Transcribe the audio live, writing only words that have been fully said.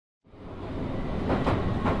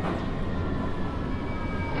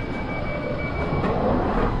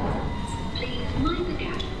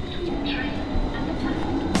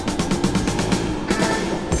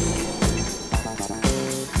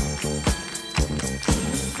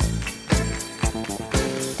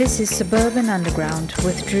This is Suburban Underground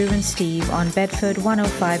with Drew and Steve on Bedford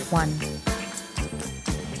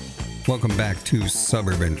 105.1. Welcome back to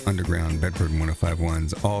Suburban Underground, Bedford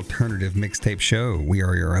 105.1's alternative mixtape show. We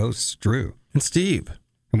are your hosts, Drew and Steve.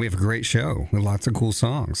 And we have a great show with lots of cool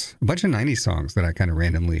songs. A bunch of 90s songs that I kind of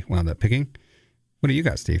randomly wound up picking. What do you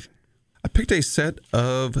got, Steve? I picked a set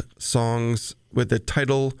of songs with the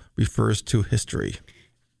title refers to history.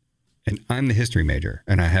 And I'm the history major,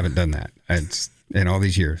 and I haven't done that in all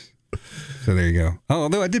these years. So there you go. Oh,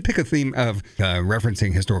 although I did pick a theme of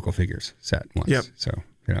referencing historical figures set once. Yep. So,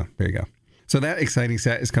 there you go. So that exciting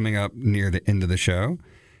set is coming up near the end of the show.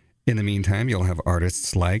 In the meantime, you'll have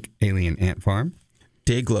artists like Alien Ant Farm,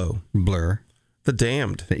 Dayglow, Blur, The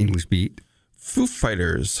Damned, The English Beat, Foo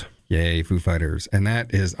Fighters. Yay, Foo Fighters. And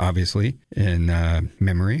that is obviously in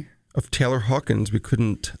memory of Taylor Hawkins. We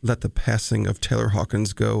couldn't let the passing of Taylor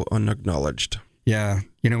Hawkins go unacknowledged. Yeah,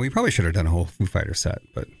 we probably should have done a whole Foo Fighters set,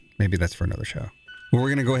 but maybe that's for another show. Well, we're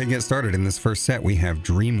going to go ahead and get started. In this first set, we have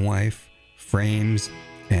Dreamwife, Frames,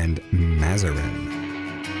 and Mazarin.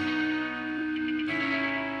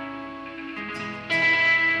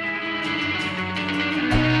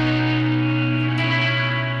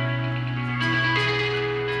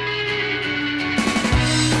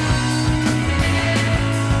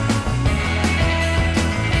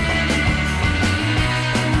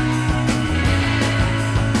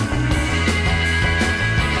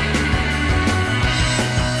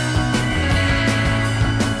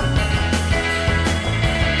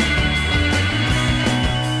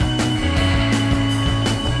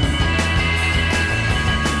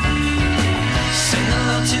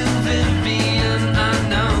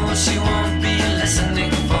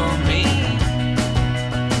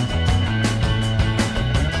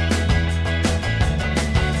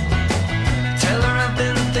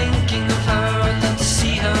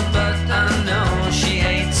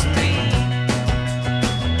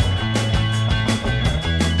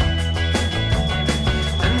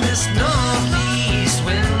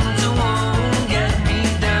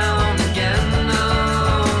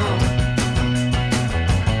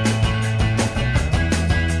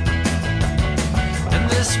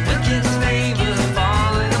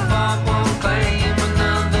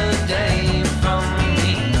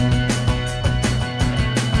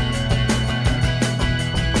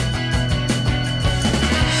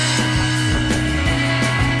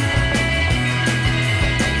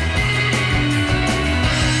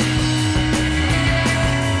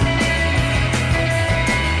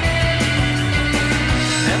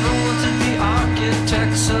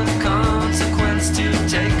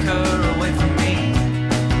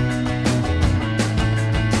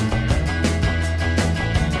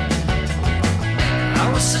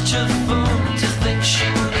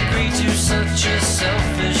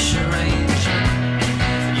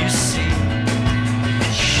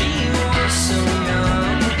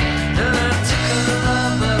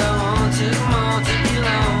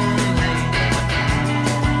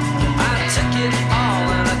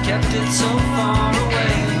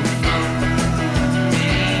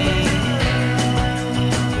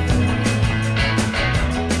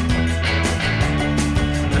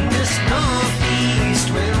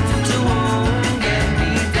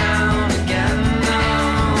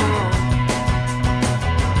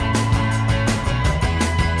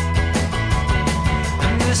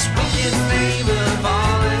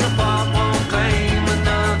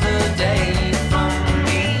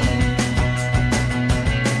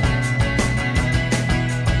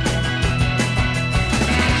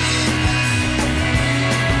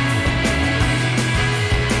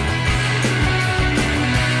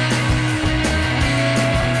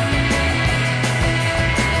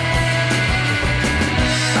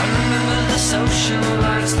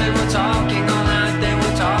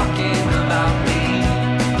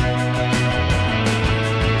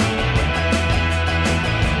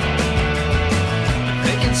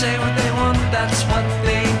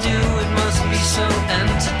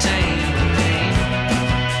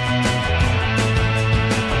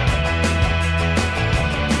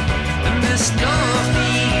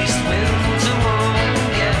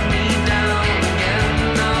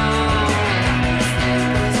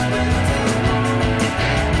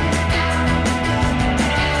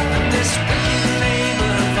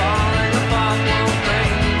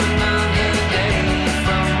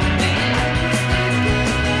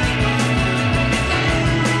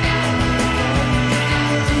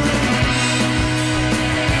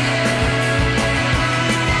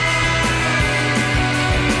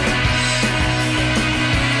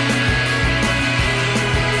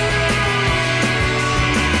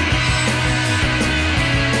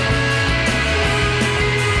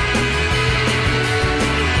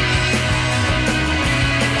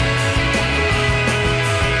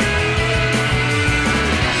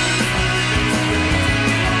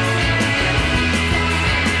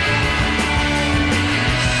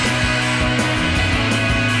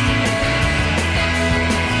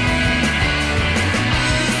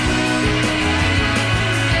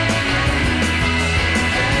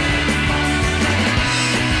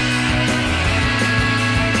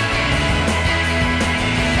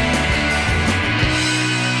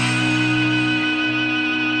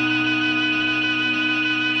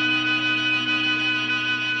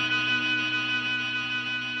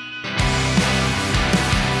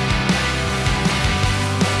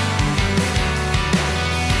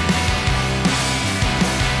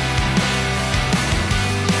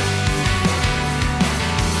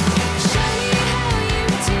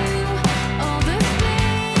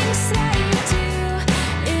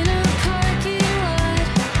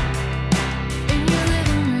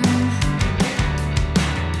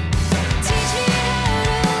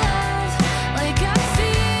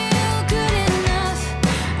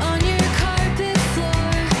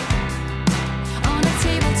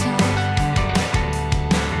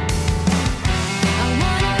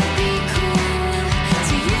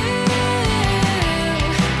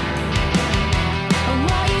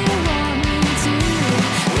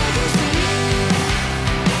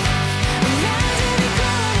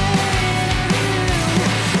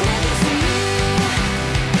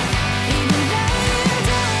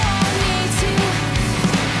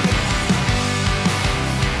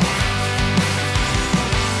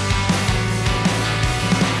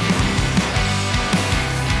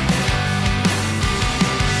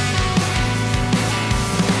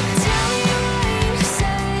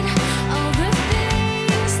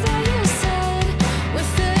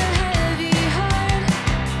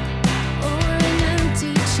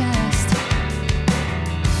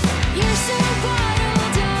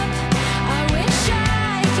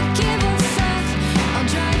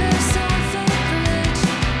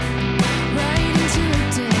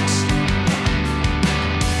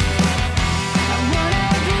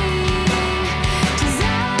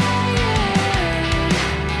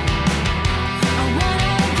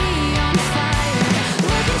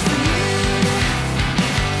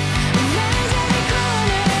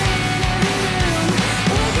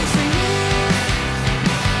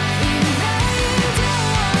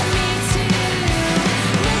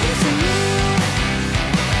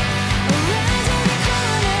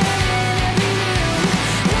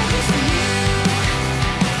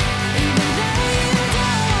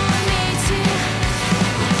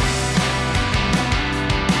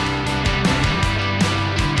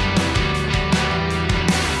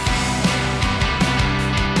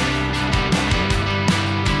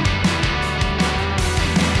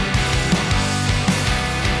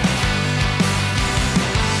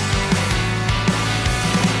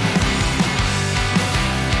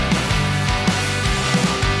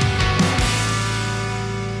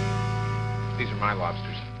 are my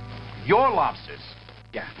lobsters. Your lobsters?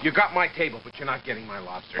 Yeah, you got my table, but you're not getting my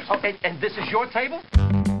lobsters. Oh, and this is your table?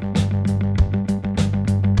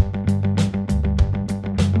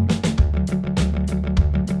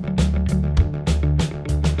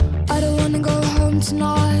 I don't wanna go home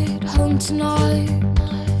tonight, home tonight.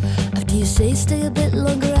 After you say stay a bit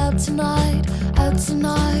longer, out tonight, out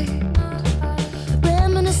tonight.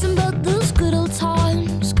 Reminiscing about those good old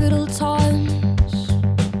times, good old times.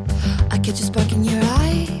 I catch a spark in your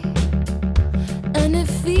eye, and it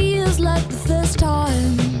feels like the first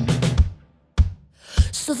time.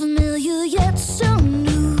 So familiar yet so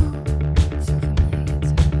new.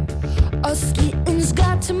 Our skin's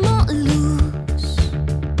got to more loose,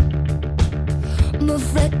 more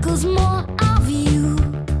freckles, more of you.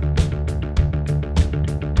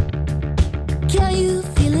 Can you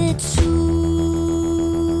feel it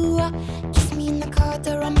too? Kiss me in the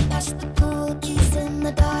corridor, I'm past the pool, keys in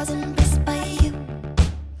the doors and blessed by you.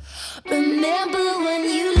 Remember when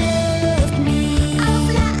you left me? I'll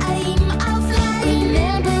flame, I'll flame.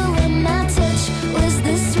 Remember when my touch was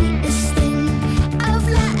the sweetest thing? I'll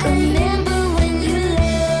flame. Remember when you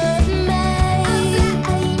loved me? I'll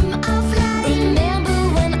flame, I'll flame. Remember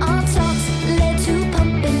when our talks led to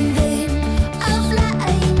pumping vein? I'll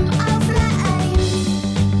flame, I'll flame.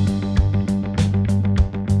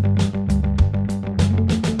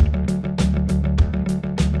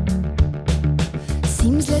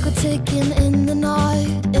 Seems like we're taking in the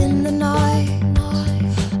night, in the night.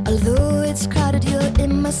 Although it's crowded, you're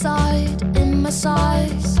in my side, in my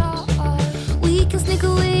side. We can sneak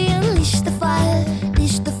away and leash the fire,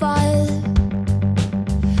 leash the fire.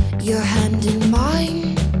 Your hand in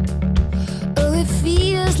mine. Oh, it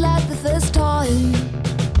feels like the first time.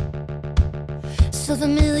 So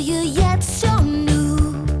familiar yet so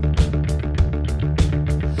new.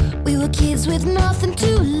 We were kids with nothing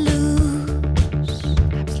to lose,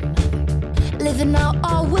 living out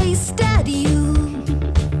our wasted youth.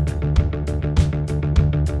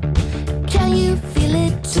 Can you feel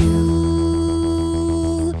it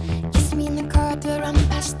too? Kiss me in the corridor, I'm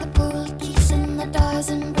past the pool, keys in the doors,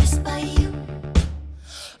 embraced by you.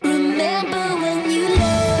 Remember when you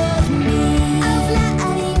loved me? I'll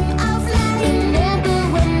flame, I'll flame. Remember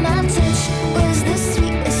when my touch was the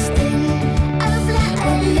sweetest thing? I'll flame.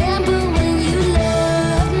 Remember when you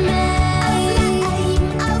loved me? I'll flame,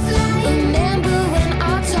 I'll flame. Remember when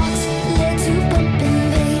our talks led to pumping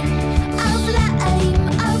vein? I'll flame,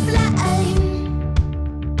 I'll flame.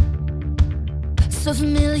 So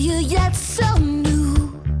familiar yet so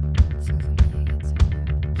new.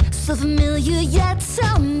 So familiar yet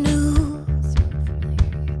so new.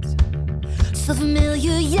 So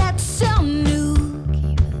familiar yet so new.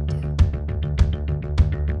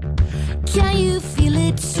 Can you feel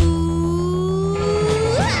it too?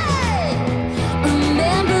 Hey!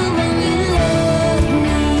 Remember when you loved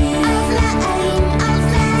me? I'll flame, I'll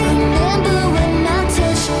flame. Remember when my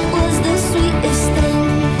touch was the sweetest thing?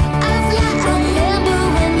 I'll flame. Remember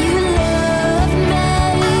when you loved me?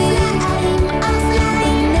 I'll flame, I'll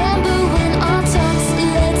flame. Remember when our talks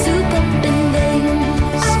led to pumping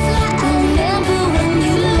veins? I'll flame. Remember when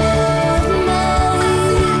you loved me?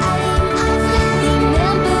 I'll flame.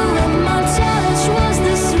 Remember when my touch was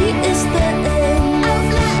the sweetest thing? I'll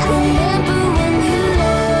flame. Remember when you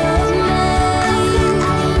loved me?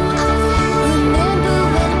 I'll flame. Remember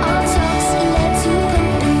when our talks led to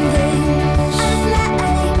pumping veins? I'll flame,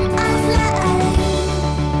 I'll flame.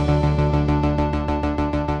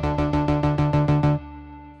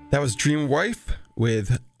 That was Dream Wife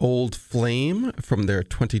with Old Flame from their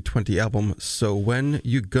 2020 album So When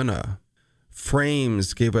You Gonna.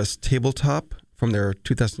 Frames gave us Tabletop from their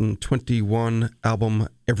 2021 album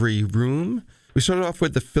Every Room. We started off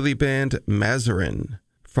with the Philly band Mazarin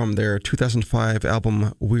from their 2005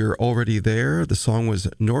 album We're Already There. The song was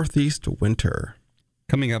Northeast Winter.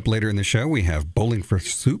 Coming up later in the show, we have Bowling for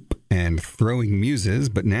Soup and Throwing Muses,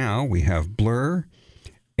 but now we have Blur,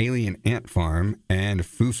 Alien Ant Farm, and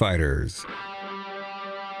Foo Fighters.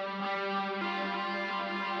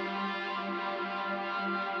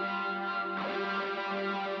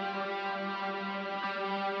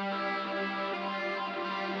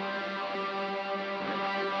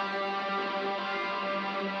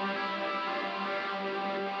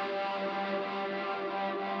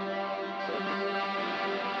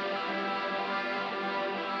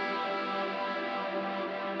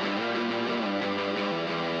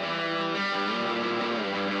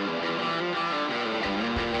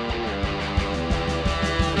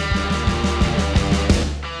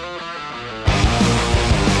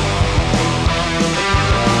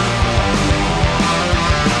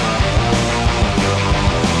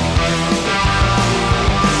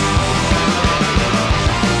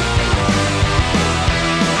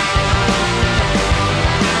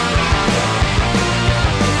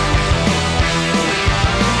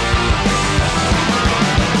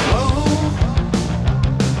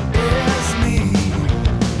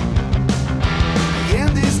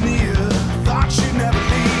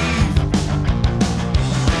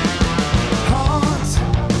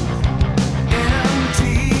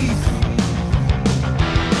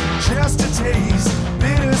 just a taste,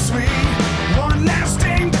 bittersweet. One last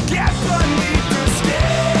thing to get beneath the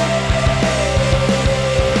skin.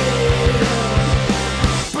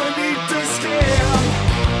 Beneath the skin.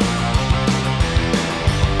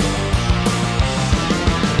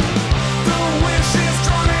 The wish is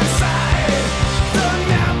drawn inside, the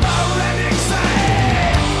never-ending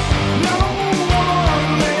sight. No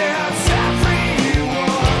one lets everyone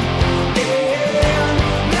in.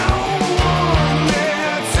 No one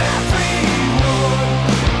lets everyone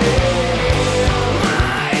in.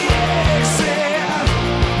 My exit,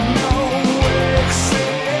 no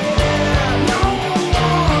exit. No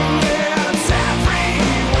one lets everyone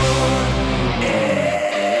in.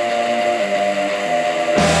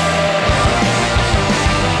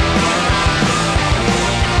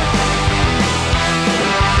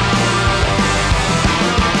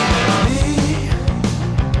 Me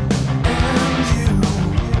and you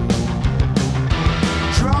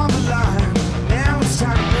draw the line. Now it's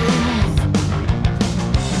time to move.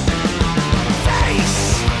 Face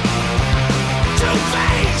to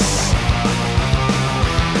face.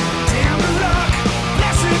 Damn the luck,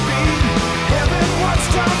 blessed be heaven. What's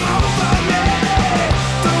come over me?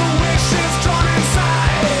 The wish is drawn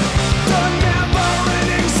inside, the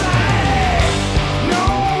never-ending sight. No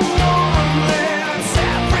one lets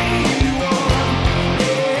everyone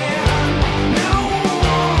in. No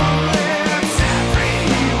one lets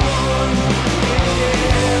everyone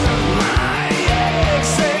in. My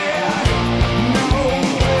exit, no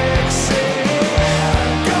exit.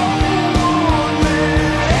 Go on,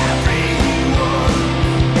 let everyone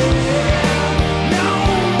in. No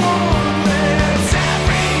one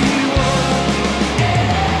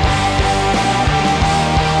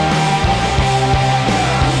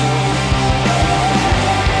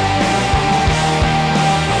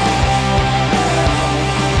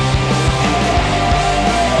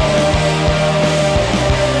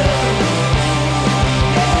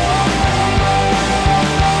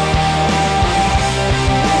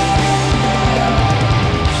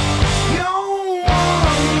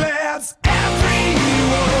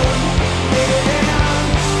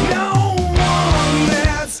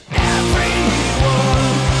lets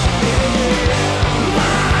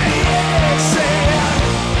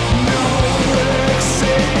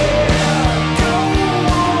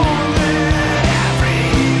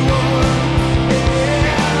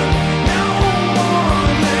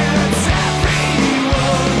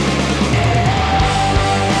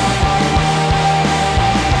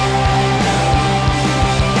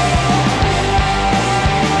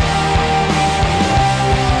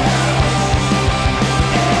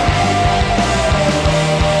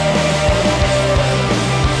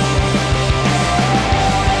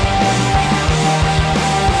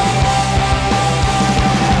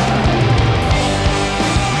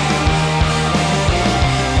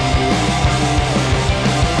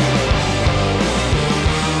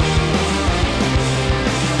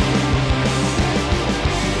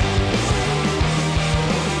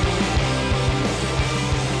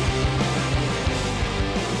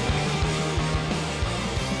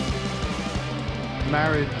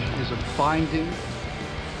Marriage is a binding,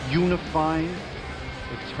 unifying,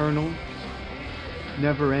 eternal,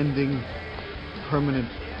 never-ending, permanent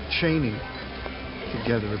chaining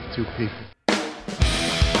together of two people.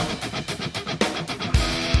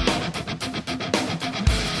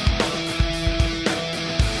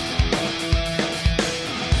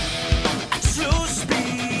 Slow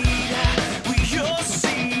speed, we all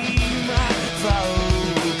seem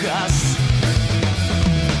focused.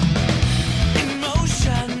 In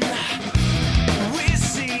motion, we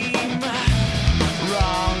seem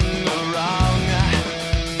wrong.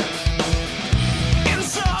 In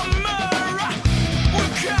summer, we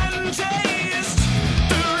can take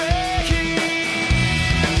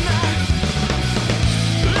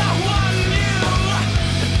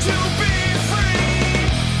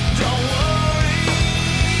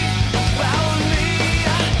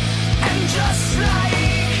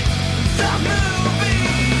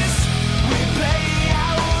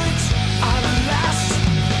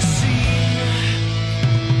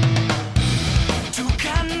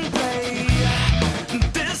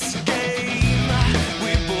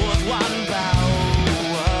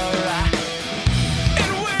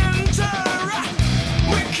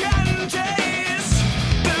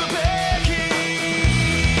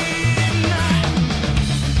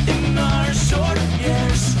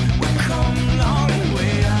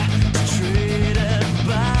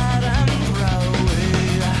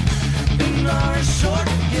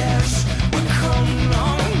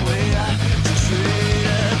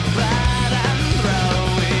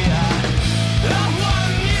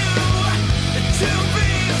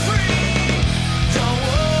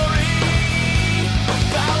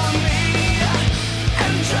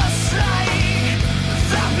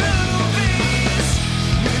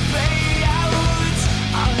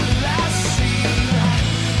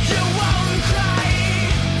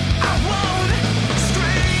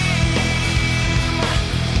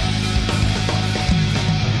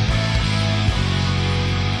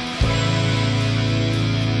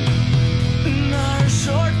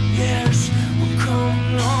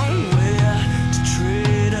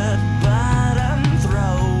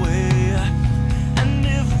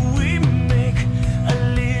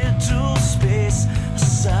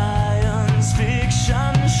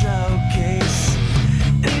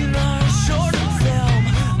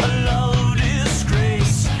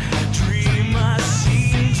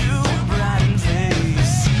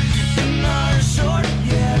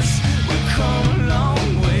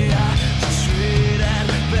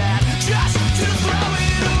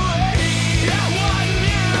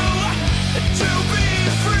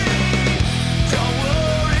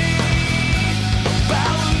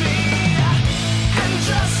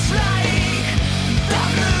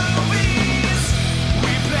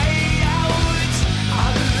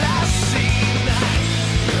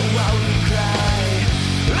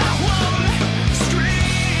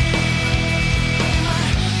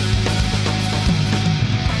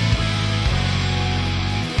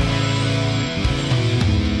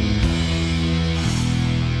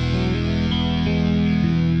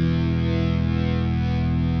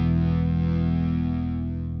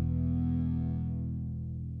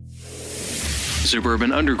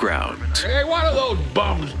Suburban Underground. Hey, what are those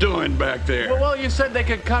bums doing back there? Well, you said they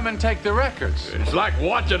could come and take the records. It's like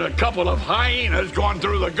watching a couple of hyenas going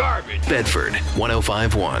through the garbage. Bedford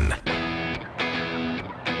 105.1.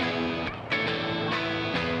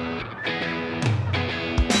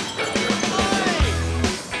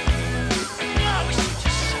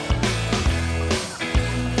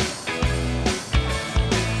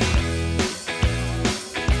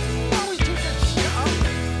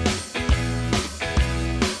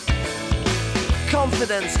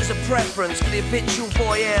 Confidence is a preference for the habitual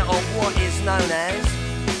voyeur of what is known as.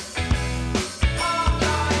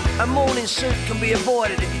 A morning suit can be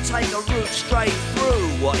avoided if you take a route straight through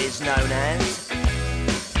what is known as.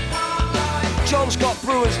 John's got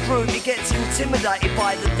brewer's group, he gets intimidated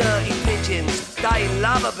by the dirty pigeons. They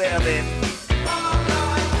love a bit of him.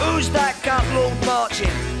 Who's that gut lord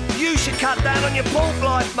marching? You should cut down on your pork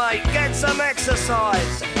life, mate. Get some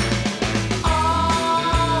exercise.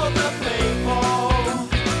 All the people,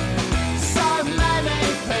 so many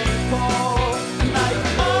people, and they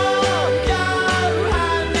all go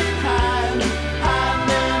hand in hand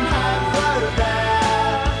through their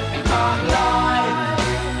hard life.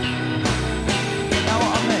 You know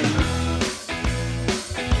what I mean?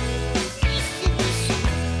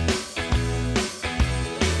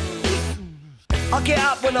 I get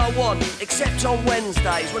up when I want, except on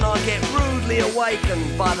Wednesdays when I get rudely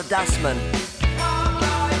awakened by the dustman.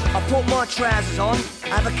 I put my trousers on,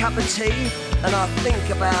 have a cup of tea, and I think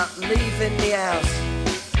about leaving the house.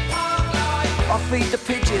 I feed the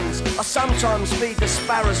pigeons, I sometimes feed the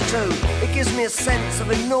sparrows too. It gives me a sense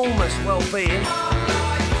of enormous well-being.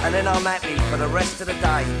 And then I'm happy for the rest of the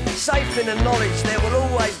day, safe in the knowledge there will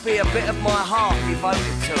always be a bit of my heart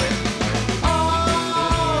devoted to it.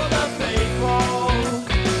 All the people,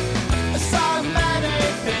 so many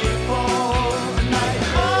people, and they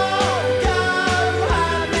all go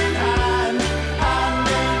hand in hand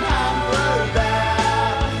through their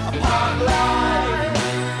park life.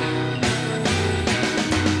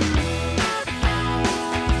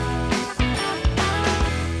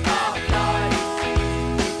 Park life.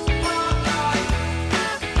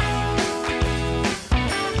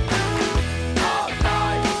 Park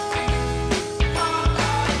life.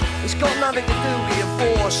 It's got nothing to do with your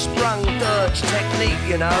four-sprung dirge technique,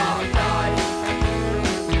 you know.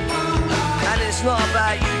 And it's not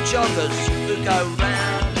about you joggers who go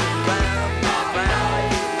round, round, round,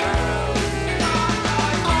 round.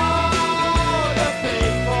 All the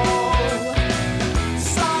people,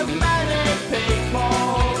 so many people,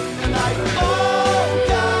 and they all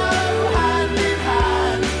go hand in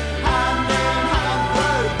hand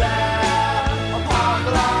through their park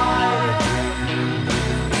life.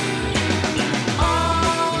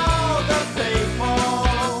 All the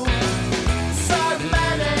people, so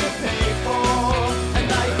many people, and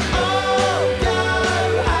they all go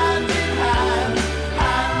hand in hand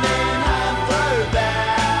through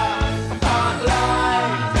their park life.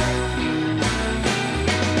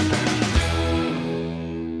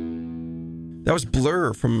 That was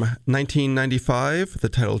Blur from 1995, the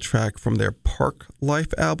title track from their Park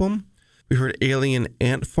Life album. We heard Alien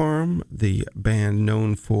Ant Farm, the band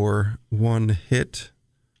known for one hit,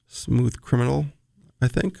 Smooth Criminal, I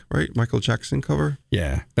think, right? Michael Jackson cover.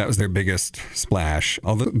 Yeah, that was their biggest splash.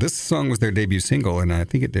 Although this song was their debut single, and I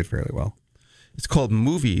think it did fairly well. It's called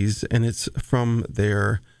Movies, and it's from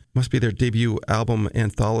must be their debut album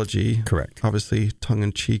anthology. Correct. Obviously,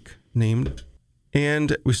 tongue-in-cheek named.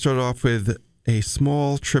 And we started off with a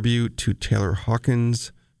small tribute to Taylor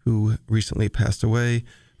Hawkins, who recently passed away.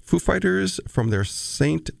 Foo Fighters from their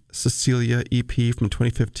Saint Cecilia EP from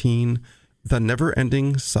 2015, The Never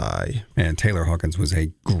Ending Sigh. And Taylor Hawkins was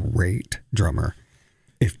a great drummer.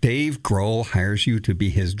 If Dave Grohl hires you to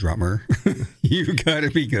be his drummer, you got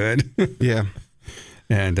to be good. Yeah.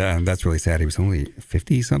 And that's really sad. He was only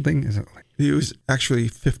 50-something? Is it like... He was actually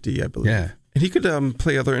 50, I believe. Yeah. And he could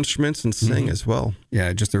play other instruments and sing as well.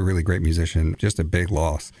 Yeah, just a really great musician. Just a big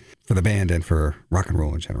loss for the band and for rock and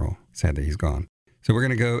roll in general. Sad that he's gone. So we're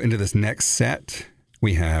going to go into this next set.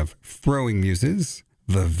 We have Throwing Muses,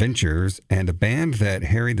 The Ventures, and a band that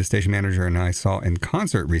Harry, the station manager, and I saw in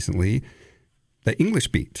concert recently, The English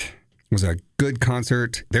Beat. It was a good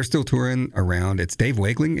concert. They're still touring around. It's Dave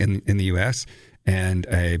Wakeling in the U.S., and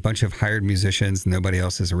a bunch of hired musicians. Nobody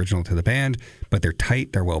else is original to the band, but they're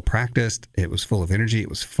tight. They're well practiced. It was full of energy. It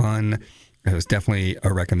was fun. It was definitely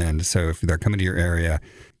a recommend. So if they're coming to your area,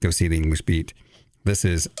 go see The English Beat. This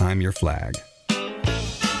is I'm Your Flag.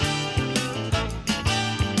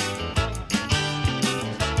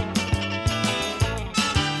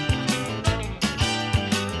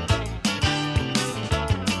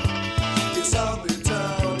 It's all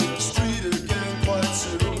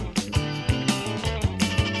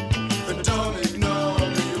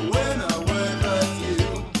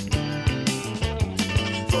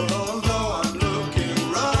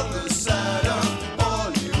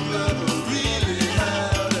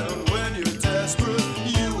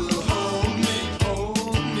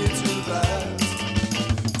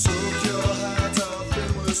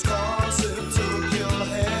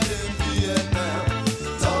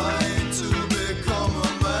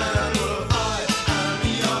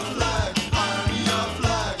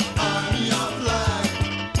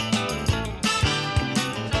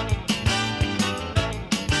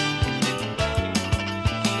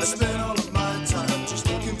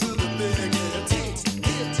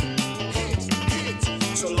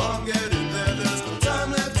so long getting there, there's no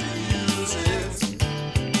time left to use it.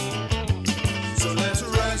 So let's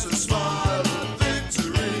raise a smile of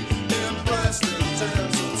victory, impressed in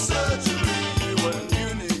dental surgery. When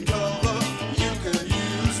you need cover, you can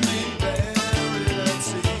use me, buried at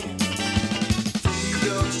sea.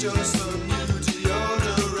 Freedom's just a new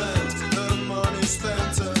deodorant, the money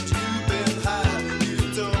spent and you've been had. You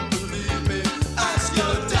don't believe me? Ask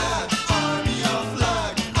your dad. I'm your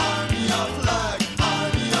flag, I'm your flag,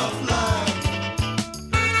 I'm your flag.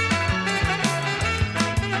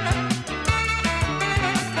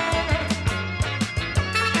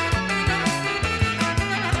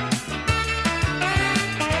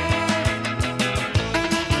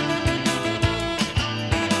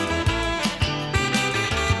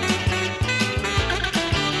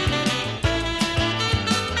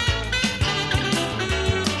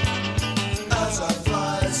 As I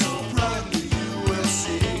fly so proudly, you will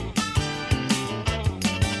see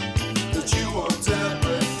that you won't dare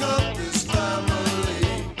break up this family.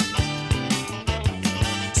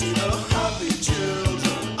 See the happy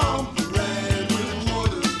children on parade with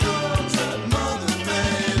wooden guns that mother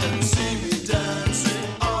made, and see me dancing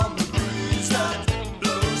on the breeze that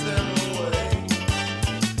blows them away.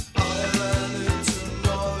 Island into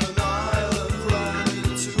Northern Ireland, ran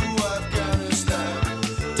into Afghanistan,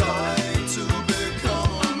 dying to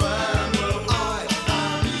become a man. Well, I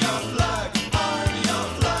am your flag, I'm your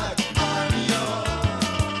flag, I'm your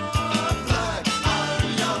flag, I'm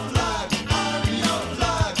your flag, I'm your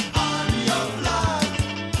flag, I'm your flag.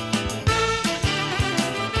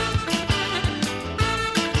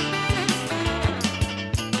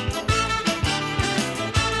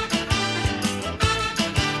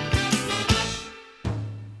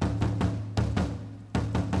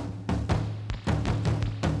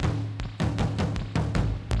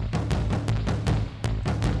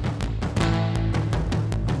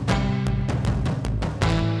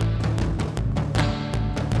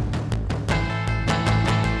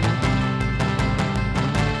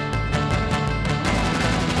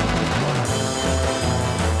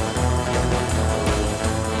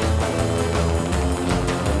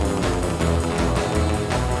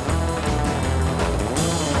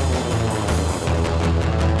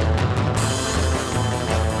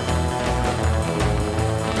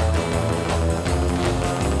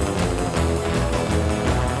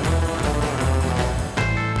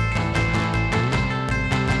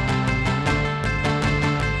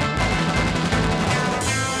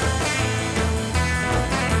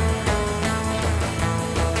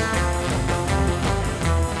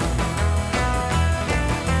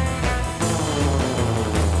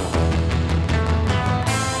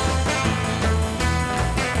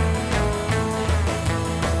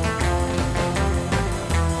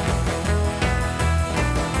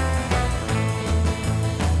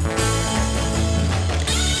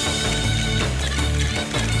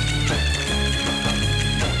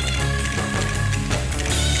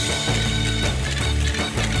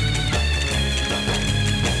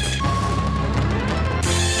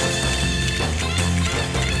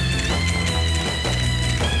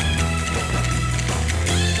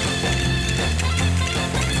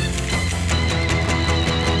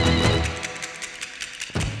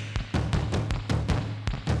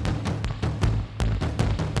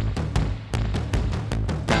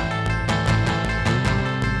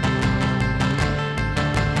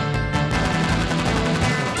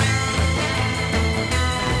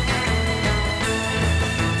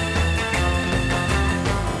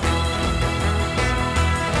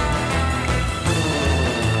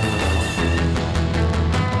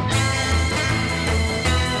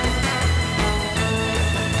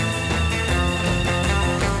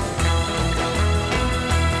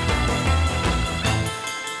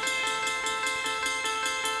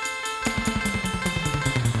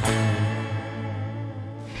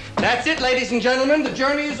 That's it, ladies and gentlemen. The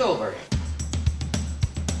journey is over.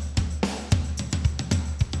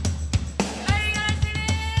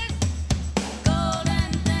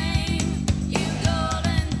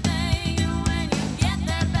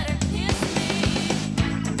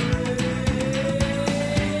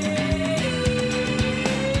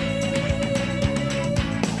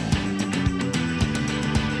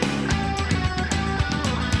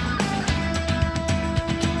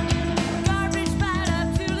 Garbage piled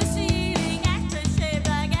up to the ceiling, extra shaped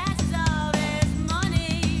like ashes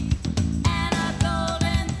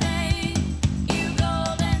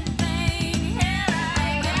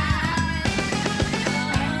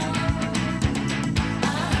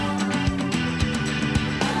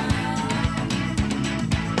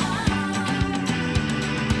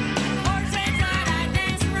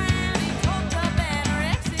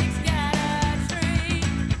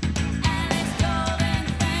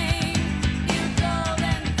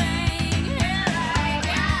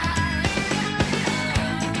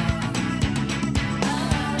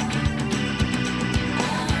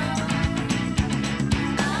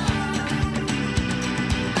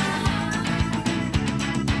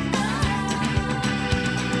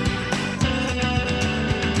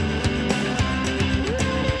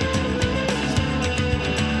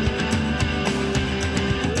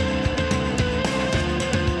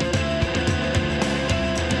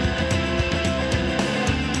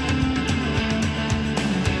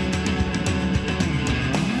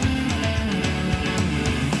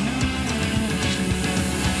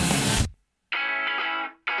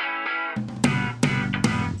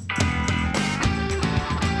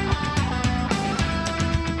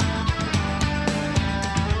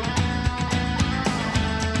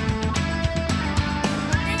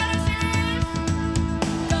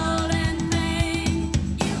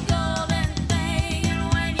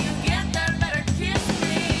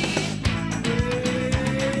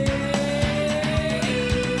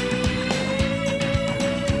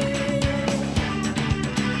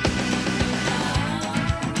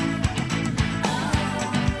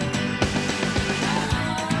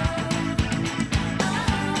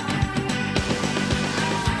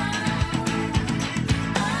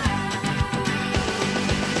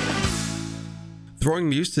Throwing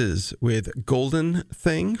Muses with Golden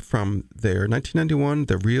Thing from their 1991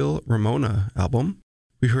 The Real Ramona album.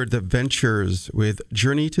 We heard The Ventures with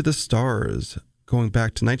Journey to the Stars, going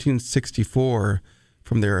back to 1964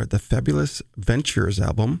 from their The Fabulous Ventures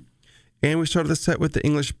album. And we started the set with The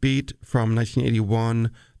English Beat from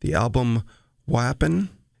 1981, the album Wappin',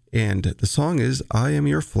 and the song is I Am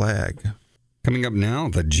Your Flag. Coming up now,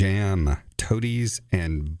 The Jam, Toadies,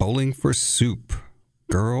 and Bowling for Soup.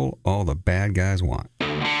 Girl, all the bad guys want.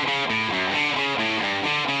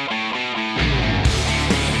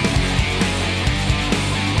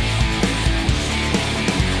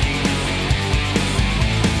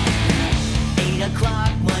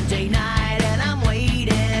 Monday night, and I'm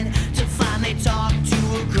waiting to finally talk to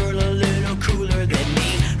a girl a little cooler than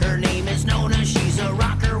me. Her name is Nona, she's a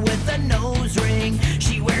rocker with a nose ring.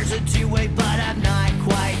 She wears a two-way, but I'm not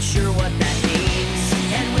quite sure what that means.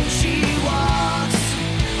 And when she walks,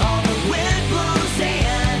 all the wind blows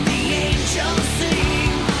and the angels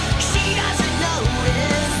sing. She doesn't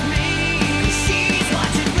notice me. She's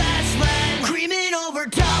watching wrestling, creaming over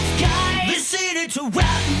tough guys, listening to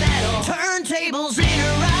rap metal, turntables in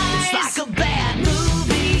her eyes. It's like a bad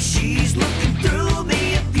movie. She's looking through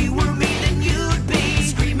me. If you were me, then you'd be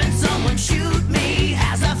screaming, someone shoot me.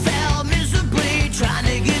 As I fell miserably, trying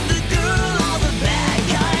to get the girl all the bad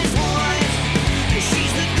guys want.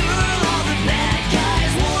 She's the girl all the bad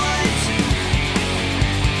guys want.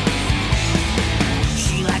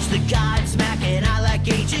 She likes the Godsmack and I like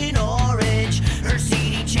Agent Orange. Her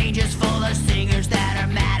CD changes full of singers that are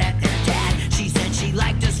mad at their dad. She said she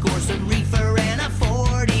liked to score some reefer and a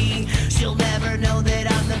 40. She'll never know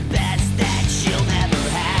that I'm the best that she'll never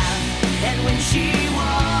have. And when she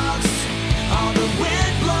walks, all the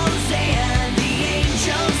wind blows and the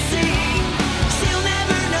angels sing. She'll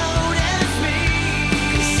never notice me.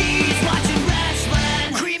 She's watching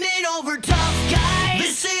wrestling, creaming over tough guys,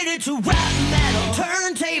 listening to rap metal,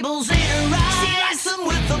 turntables in her eyes. She likes them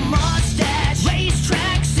with a mustache,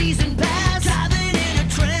 racetrack season pass, driving in a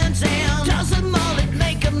Trans Am. Does a mullet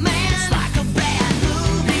make a man? It's like a bad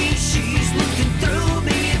movie. She's looking through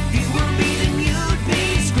me. If you were me, then you'd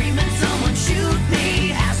be screaming, someone shoot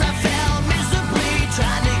me. As I fell miserably,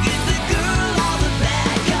 trying to get the girl all the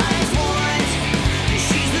bad guys want.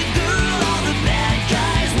 She's the girl all the bad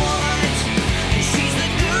guys want. She's the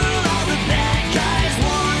girl all the bad guys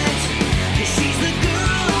want. She's the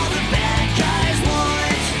girl all the bad guys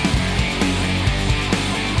want.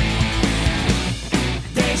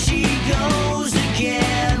 There she goes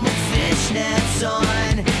again with fishnets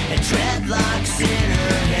on and dreadlocks in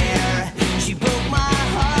her hair. She broke my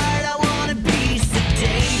heart, I wanna be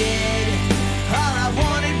sedated. All I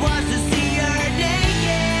wanted was to see her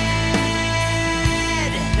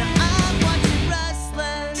naked. Now I'm watching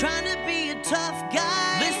wrestling, trying to be a tough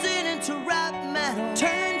guy, listening to rap metal,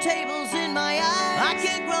 turntables in my eyes. I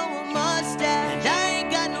can't grow a mustache, I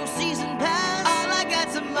ain't got no season pass. All I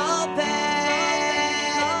got's a moped.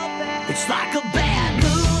 It's like a bad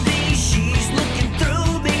movie. She's looking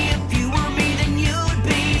through me. If you were me, then you'd be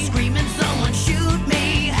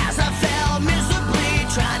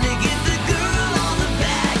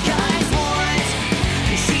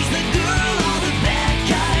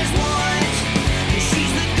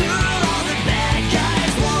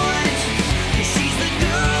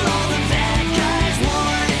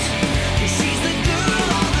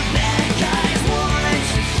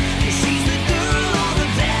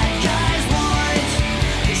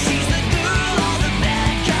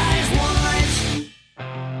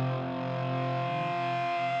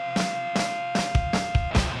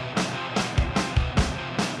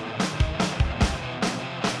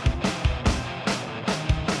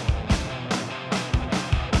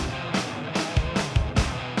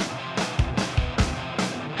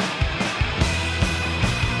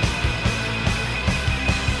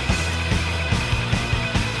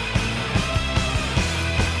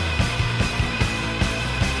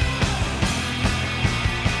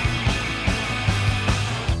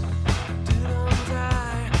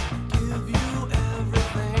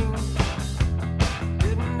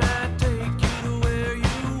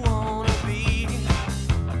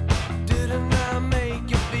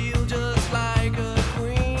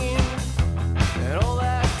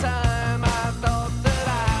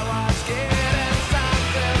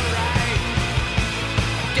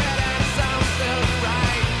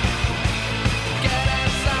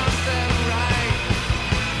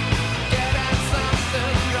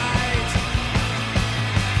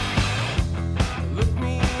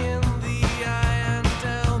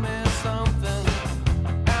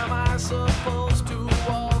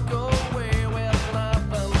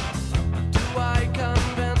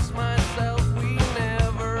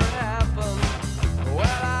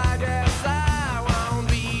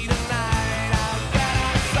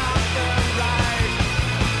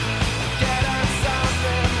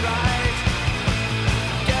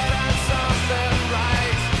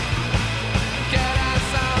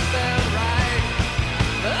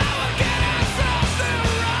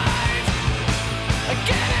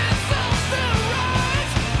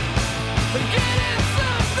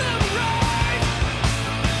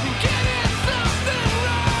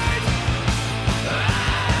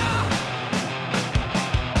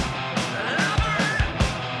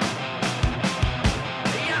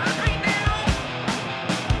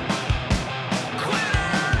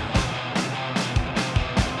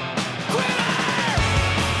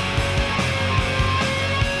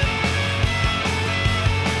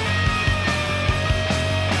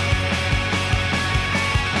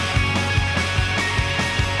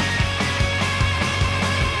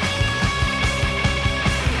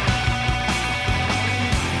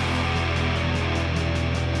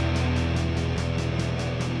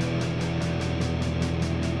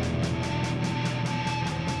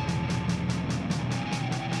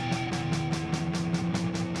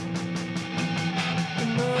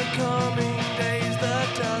coming days the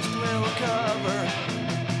dust will cover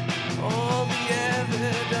all the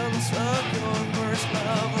evidence of your first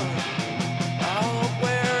lover. I hope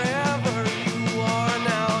wherever you are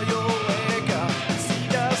now you'll wake up and see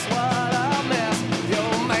just what a mess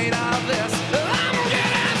you're made of this. I'm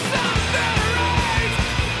getting something right.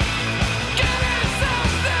 Getting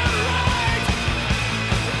something right.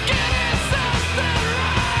 Getting something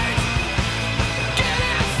right.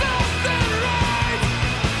 Getting something right.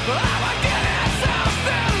 I'm getting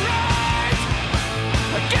something right.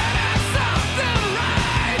 Getting something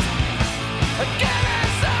right. Getting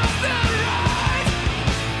something right.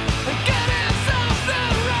 Getting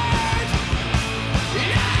something right.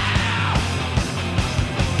 Yeah.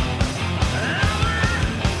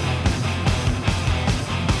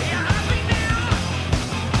 Yeah, happy now.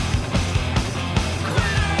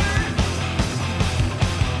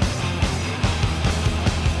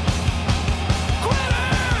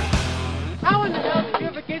 How in the hell did you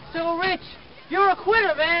ever get so rich? You're a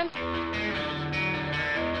quitter, man.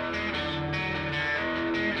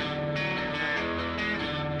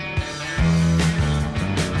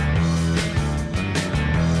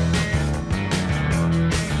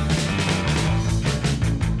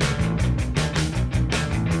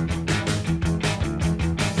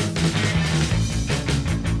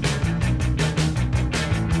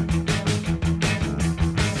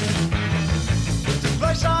 The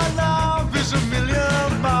place I love is a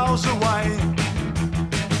million miles away.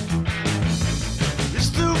 It's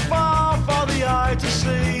too far for the eye to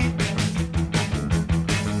see.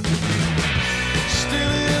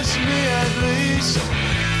 Still it's me at least,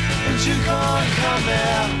 and you can't come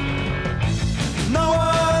there. No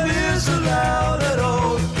one is allowed at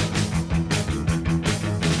all.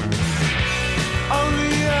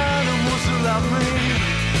 Only animals that love me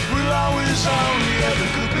will always only ever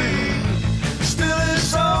could be. Still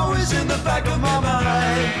it's always in the back of my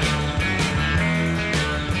mind.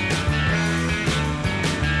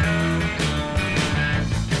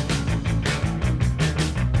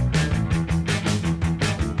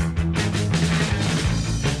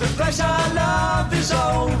 The place I love is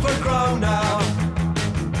overgrown now,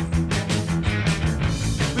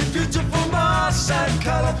 with beautiful moss and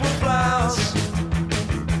colourful flowers.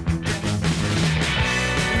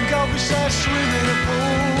 And goldfish that swim in a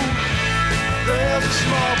pool. There's a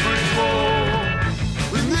small brick wall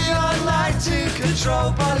with neon lighting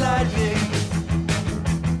controlled by lightning.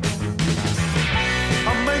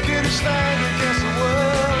 I'm making a stand against the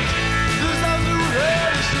world. There's nothing who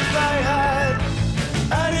hurt us if they had,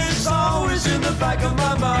 and it's always in the back of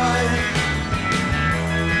my mind.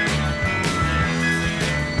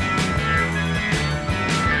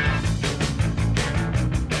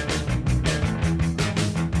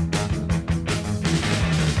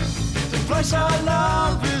 The place I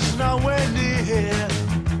love is nowhere near here,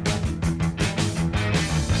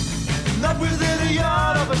 not within a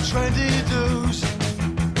yard of a trendy dude.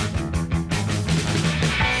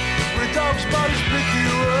 Where dogs bodies pick you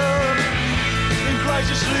up and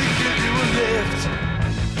graciously give you a lift,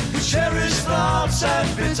 with cherished thoughts and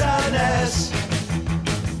bitterness.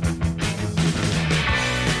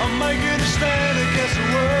 I'm making a stand against the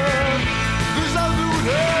world. There's nothing would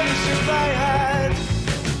hurt us if they had,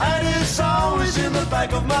 and it's always in the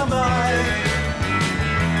back of my mind.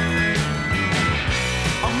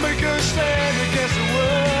 I'm making a stand against the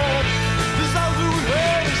world. There's nothing would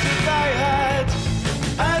hurt us if they had,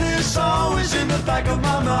 and it's always in the back of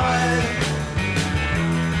my mind.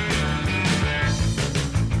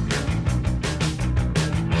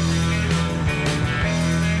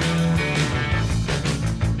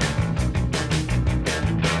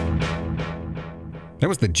 That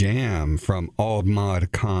was The Jam from Old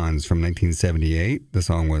Mod Cons from 1978. The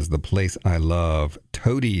song was The Place I Love.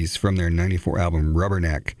 Toadies from their 94 album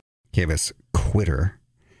Rubberneck gave us Quitter.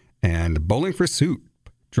 And Bowling for Soup,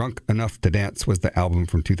 Drunk Enough to Dance was the album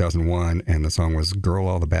from 2001, and the song was Girl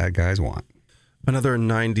All the Bad Guys Want. Another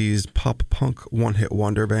 90s pop-punk one-hit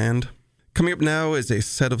wonder band. Coming up now is a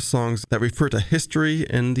set of songs that refer to history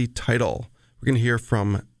in the title. We're going to hear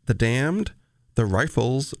from The Damned, The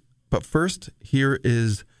Rifles, but first, here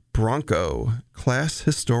is Bronco, Class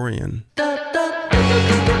Historian.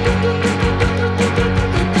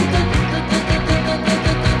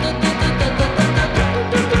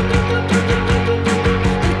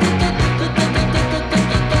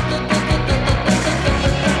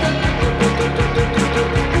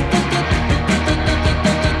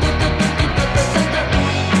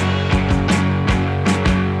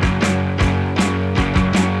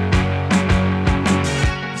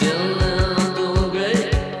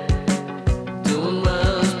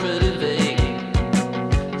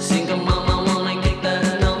 See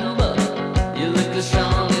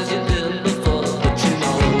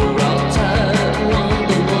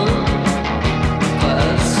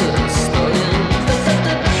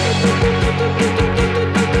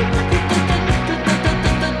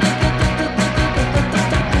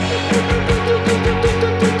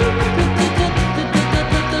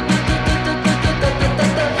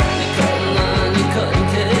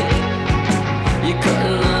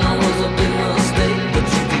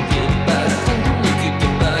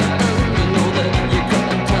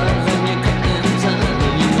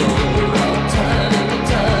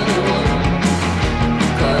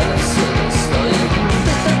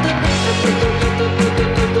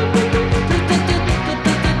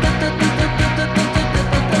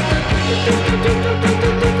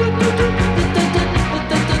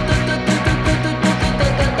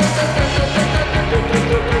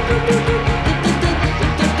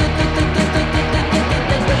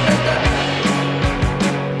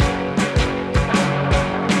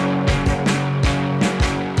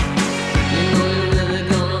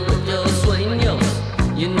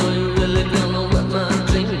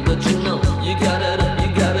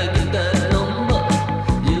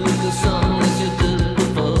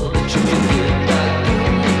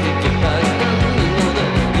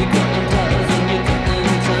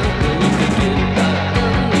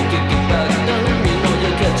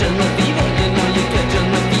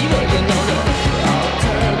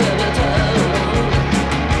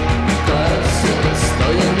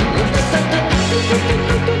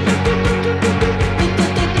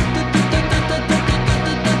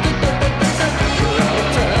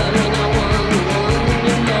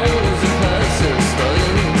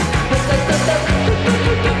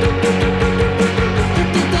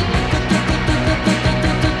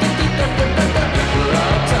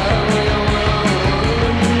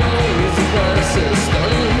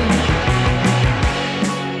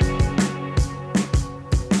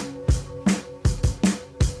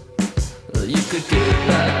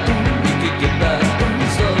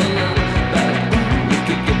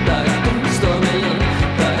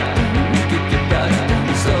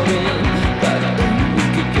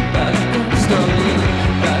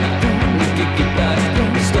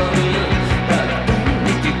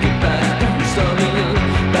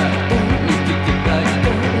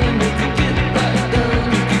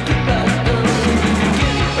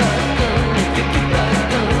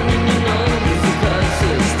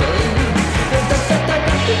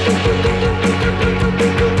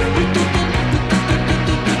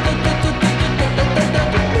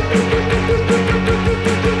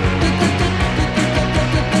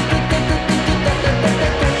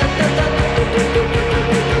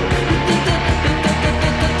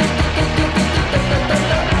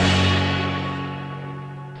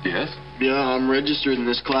I'm registered in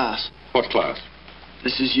this class. What class?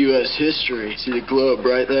 This is U.S. history. See the globe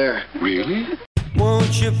right there. Really?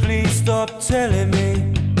 Won't you please stop telling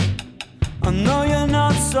me? I know you're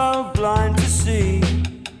not so blind to see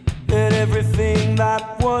that everything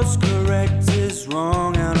that was correct is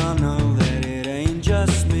wrong, and I know that it ain't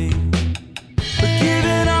just me. But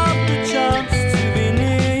giving up the chance to be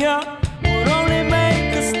near you would only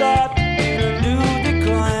make us start in a new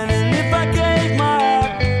decline. And if I gave my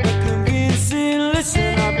heart a convincing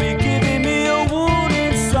listen, I'd be giving me a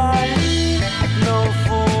warning sign. No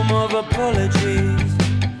form of apologies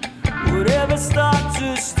would ever start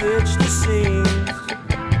to stitch the seams.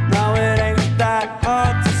 Now it ain't that hard.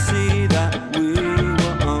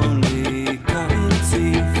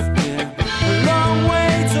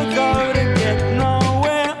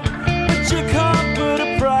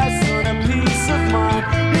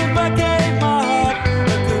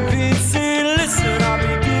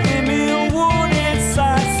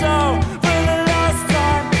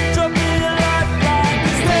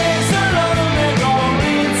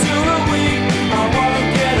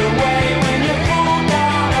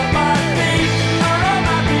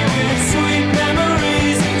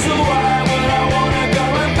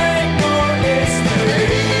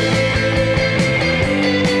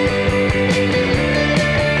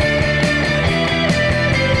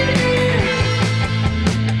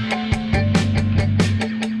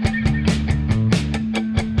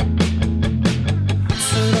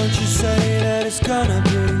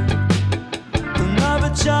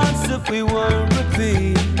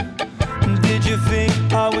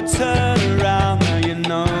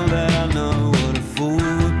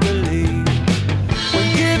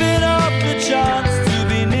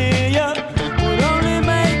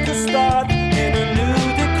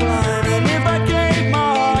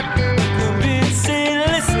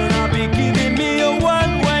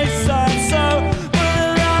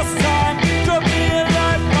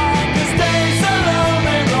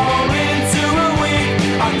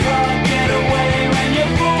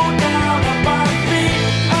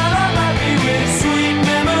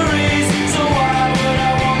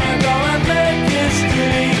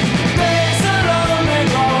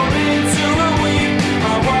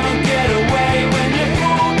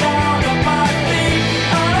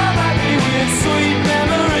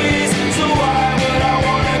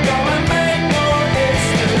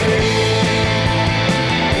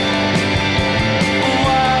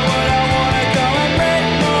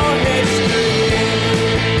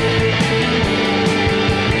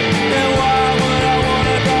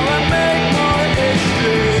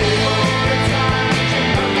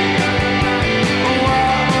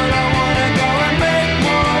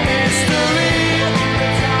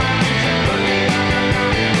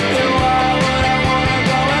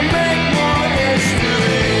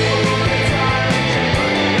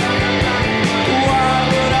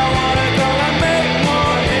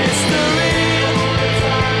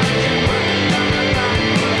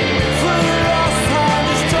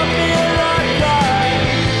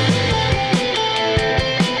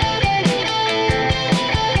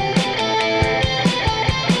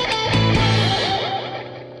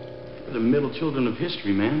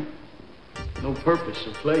 history, man. No purpose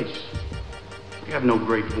or place. We have no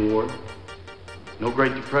great war, no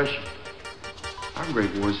Great Depression. Our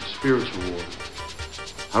great war is a spiritual war.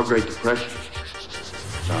 Our Great Depression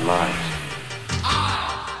is our lives.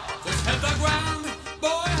 Just hit the ground,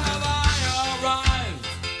 boy, have I arrived.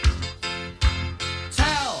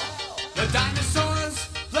 Tell the dinosaurs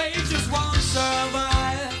they just won't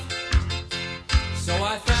survive. So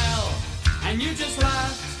I fell, and you just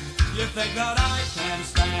laughed. You think that I can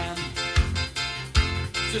stand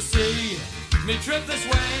to see me trip this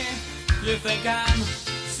way? You think I'm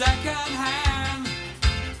second hand?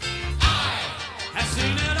 I have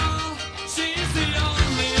seen it all. She's the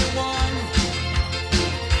only one.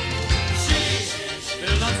 She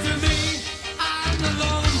belongs to me. I'm the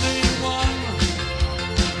lonely one.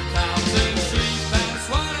 Counting sheep and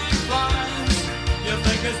swatting flies. You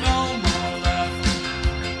think there's no more left?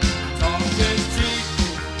 Talk is cheap.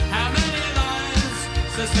 How many lives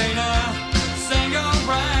sustain a single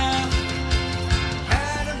breath?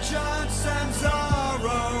 Adam Johnson,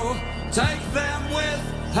 Zorro, take them with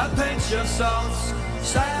a pinch of salt.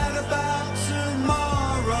 Sad about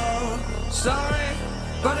tomorrow. Sorry,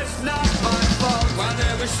 but it's not my fault. While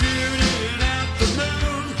they were shooting at the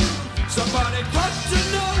moon, somebody got to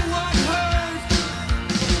know what hurt.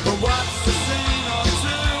 But what's the scene or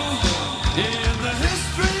two in the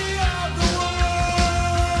history of the world?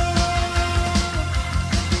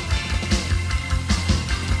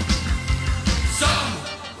 Some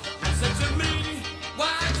have said to me,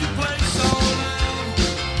 why'd you play so loud?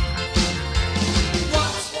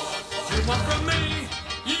 What you want from me?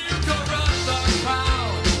 You corrupt the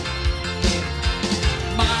crowd.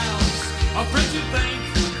 Miles of bridge, you think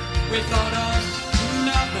we thought of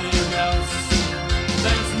nothing else.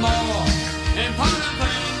 There's more important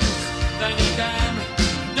things than you can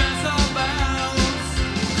decibels.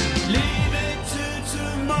 Leave it to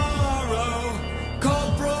tomorrow.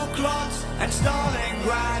 Corporal Klotz and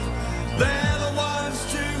Stalingrad, they're the ones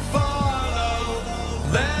to follow.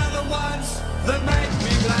 They're the ones that make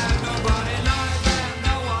me glad. Nobody lies and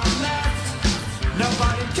no one left.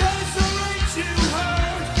 Nobody cares the rate you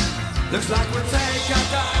heard. Looks like we'll take a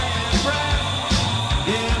dying breath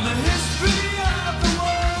in the history of the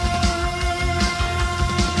world.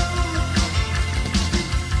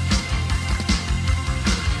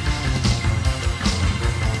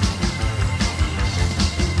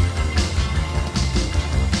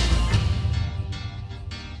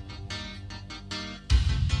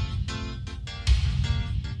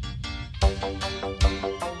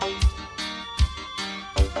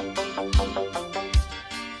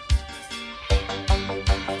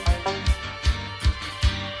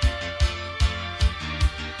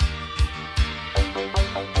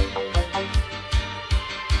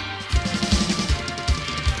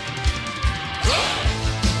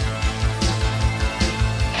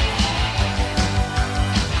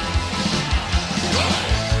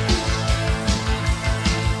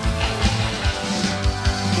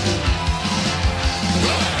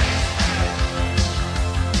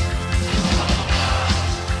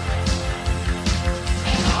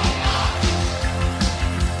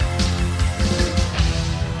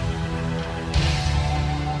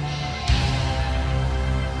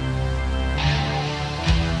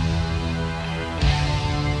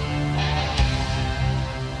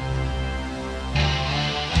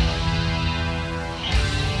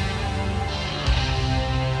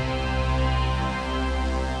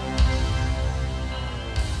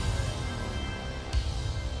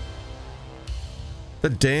 The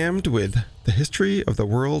Damned with The History of the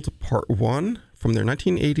World Part 1 from their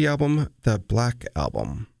 1980 album, The Black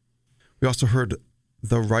Album. We also heard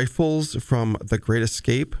The Rifles from The Great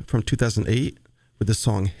Escape from 2008 with the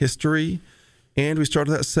song History. And we started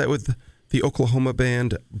that set with the Oklahoma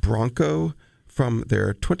band Bronco from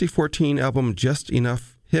their 2014 album Just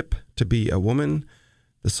Enough Hip to Be a Woman.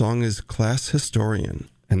 The song is Class Historian.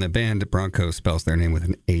 And the band Bronco spells their name with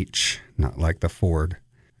an H, not like the Ford.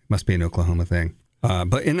 Must be an Oklahoma thing.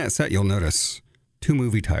 But in that set, you'll notice two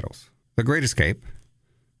movie titles. The Great Escape,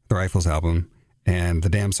 the Rifles album, and the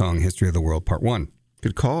damn song History of the World Part 1.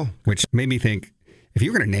 Good call. Which made me think, if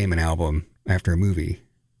you were going to name an album after a movie,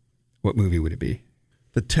 what movie would it be?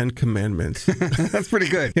 The 10 Commandments. That's pretty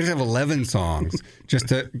good. You just have 11 songs just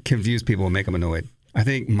to confuse people and make them annoyed. I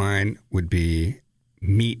think mine would be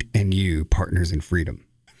Meat and You, Partners in Freedom.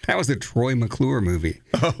 That was a Troy McClure movie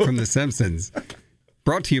from The Simpsons.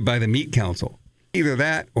 Brought to you by the Meat Council. Either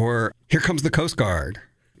that or Here Comes the Coast Guard,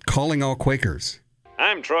 Calling All Quakers.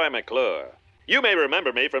 I'm Troy McClure. You may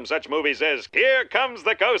remember me from such movies as Here Comes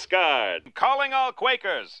the Coast Guard, Calling All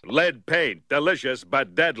Quakers, Lead Paint, Delicious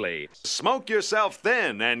but Deadly, Smoke Yourself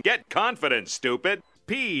Thin and Get Confident, Stupid,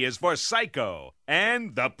 P is for Psycho,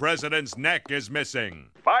 and The President's Neck is Missing,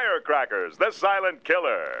 Firecrackers, The Silent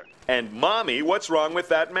Killer, and Mommy, What's Wrong with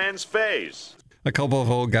That Man's Face? A couple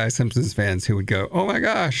of old Guy Simpsons fans who would go, oh my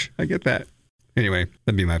gosh, I get that. Anyway,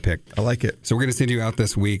 that'd be my pick. I like it. So we're going to send you out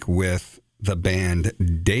this week with the band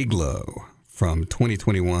Dayglow from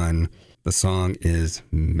 2021. The song is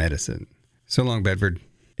Medicine. So long, Bedford.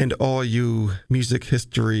 And all you music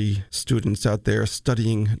history students out there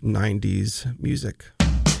studying 90s music.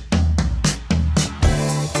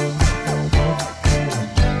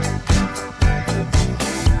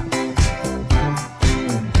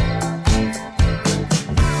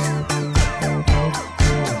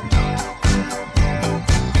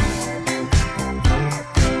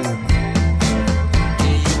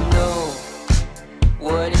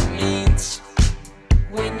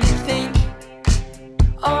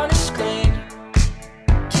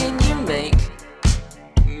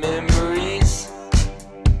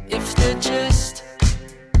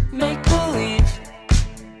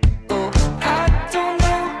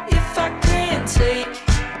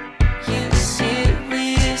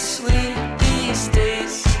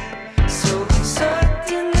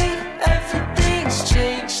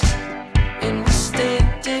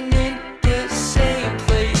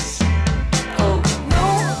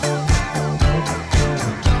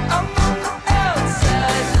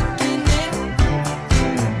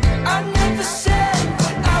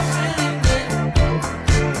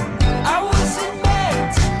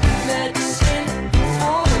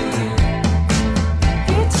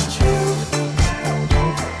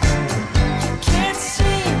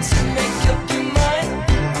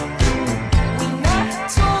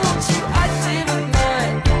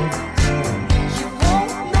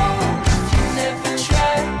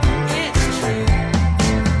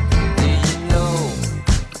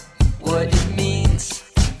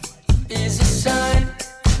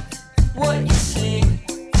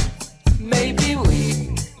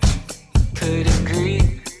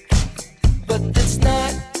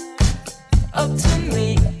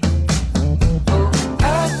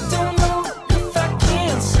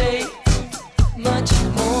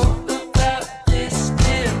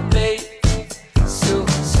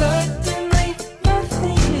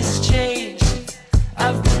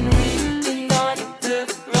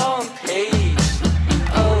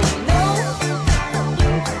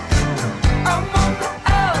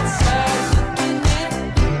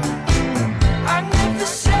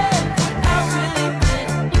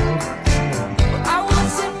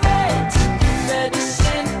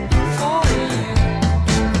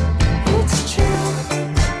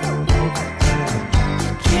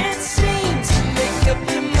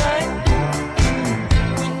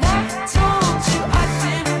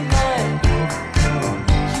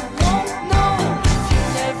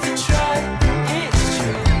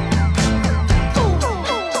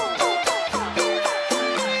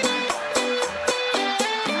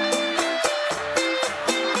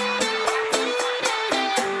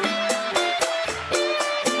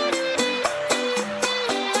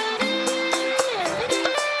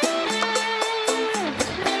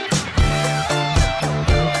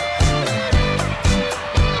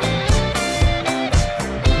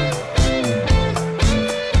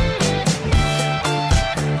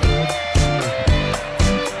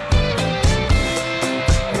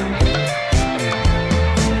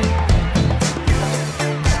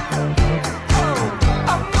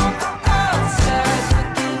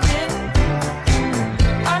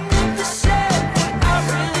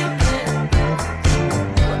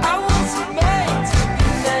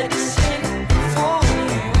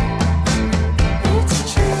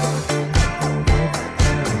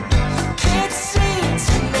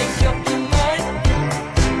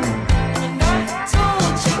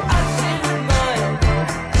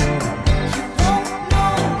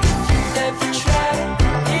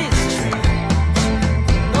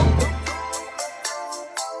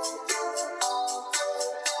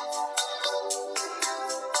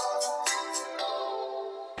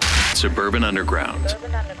 Suburban Underground.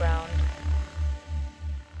 Urban Underground.